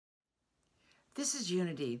This is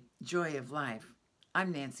Unity, Joy of Life.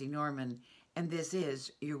 I'm Nancy Norman, and this is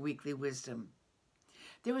your weekly wisdom.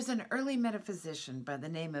 There was an early metaphysician by the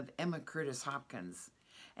name of Emma Curtis Hopkins,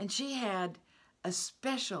 and she had a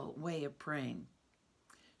special way of praying.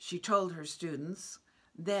 She told her students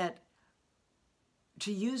that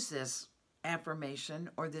to use this affirmation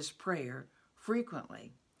or this prayer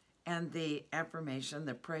frequently. And the affirmation,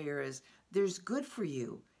 the prayer is, there's good for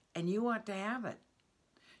you, and you want to have it.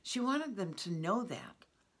 She wanted them to know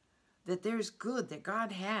that there's good, that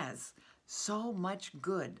God has so much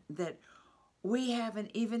good that we haven't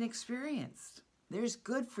even experienced. There's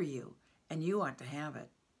good for you, and you ought to have it.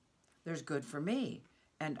 There's good for me,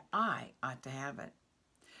 and I ought to have it.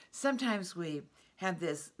 Sometimes we have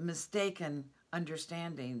this mistaken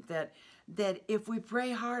understanding that if we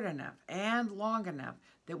pray hard enough and long enough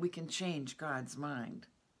that we can change God's mind.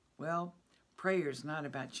 Well, prayer is not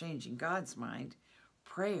about changing God's mind.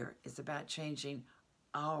 Prayer is about changing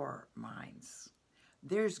our minds.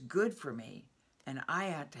 There's good for me, and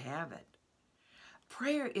I ought to have it.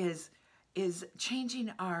 Prayer is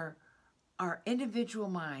changing our individual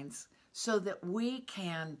minds so that we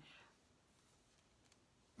can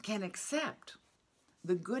accept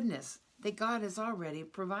the goodness that God has already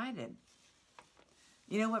provided.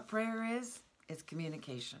 You know what prayer is? It's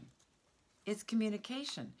communication. It's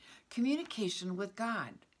communication. Communication with God.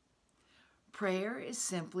 Prayer is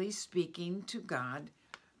simply speaking to God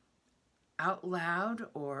out loud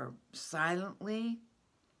or silently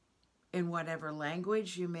in whatever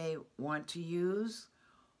language you may want to use,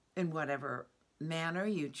 in whatever manner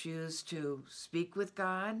you choose to speak with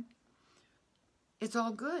God. It's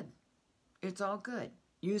all good. It's all good.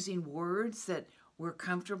 Using words that we're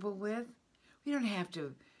comfortable with. We don't have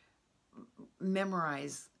to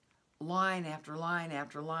memorize line after line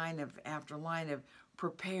after line of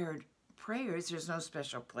prepared prayers. There's no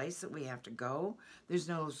special place that we have to go. There's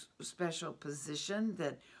no special position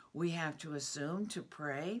that we have to assume to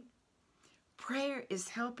pray. Prayer is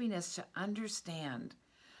helping us to understand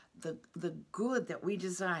the good that we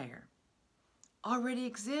desire already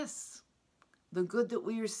exists. The good that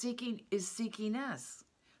we are seeking is seeking us.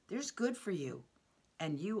 There's good for you,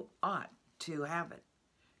 and you ought to have it.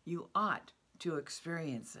 You ought to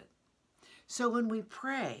experience it. So when we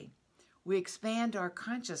pray, we expand our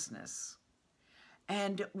consciousness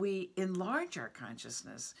and we enlarge our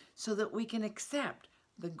consciousness so that we can accept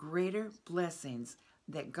the greater blessings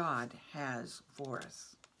that God has for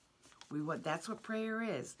us. That's what prayer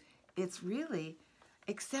is. It's really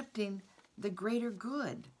accepting the greater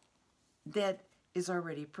good that is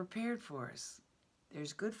already prepared for us.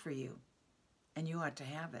 There's good for you, and you ought to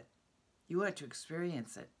have it. You ought to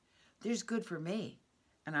experience it. There's good for me,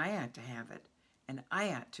 and I ought to have it, and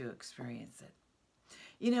I ought to experience it.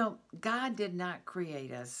 You know, God did not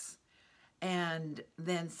create us and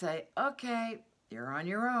then say, okay, you're on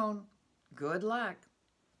your own. Good luck.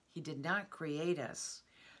 He did not create us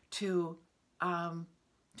to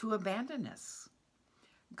abandon us.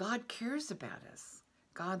 God cares about us.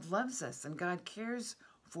 God loves us, and God cares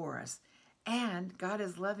for us. And God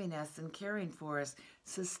is loving us and caring for us,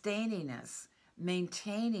 sustaining us,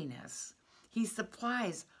 maintaining us. He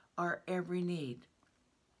supplies our every need.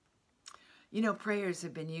 You know, prayers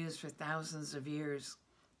have been used for thousands of years,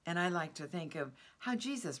 and I like to think of how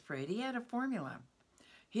Jesus prayed. He had a formula.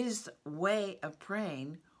 His way of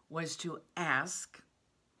praying was to ask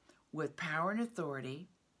with power and authority,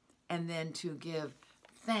 and then to give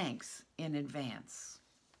thanks in advance.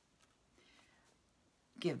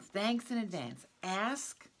 Give thanks in advance.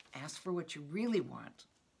 Ask for what you really want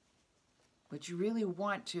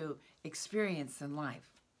to experience in life.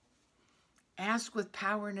 Ask with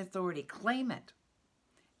power and authority. Claim it.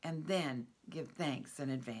 And then give thanks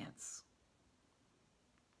in advance.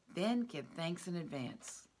 Then give thanks in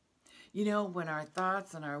advance. You know, when our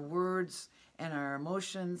thoughts and our words and our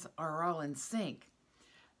emotions are all in sync,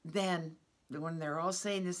 then when they're all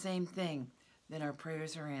saying the same thing, then our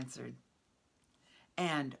prayers are answered.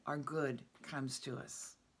 And our good comes to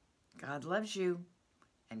us. God loves you,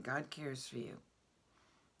 and God cares for you.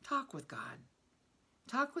 Talk with God.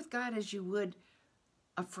 Talk with God as you would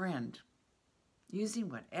a friend, using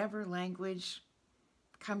whatever language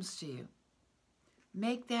comes to you.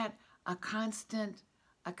 Make that a constant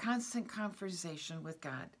conversation with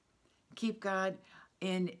God. Keep God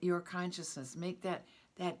in your consciousness. Make that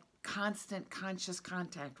constant conscious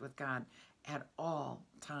contact with God at all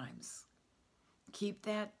times. Keep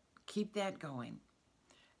that going.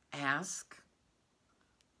 Ask,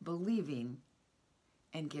 believing,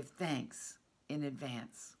 and give thanks in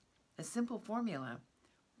advance. A simple formula,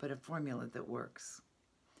 but a formula that works.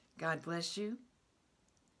 God bless you,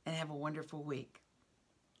 and have a wonderful week.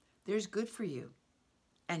 There's good for you,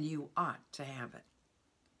 and you ought to have it.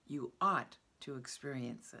 You ought to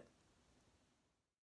experience it.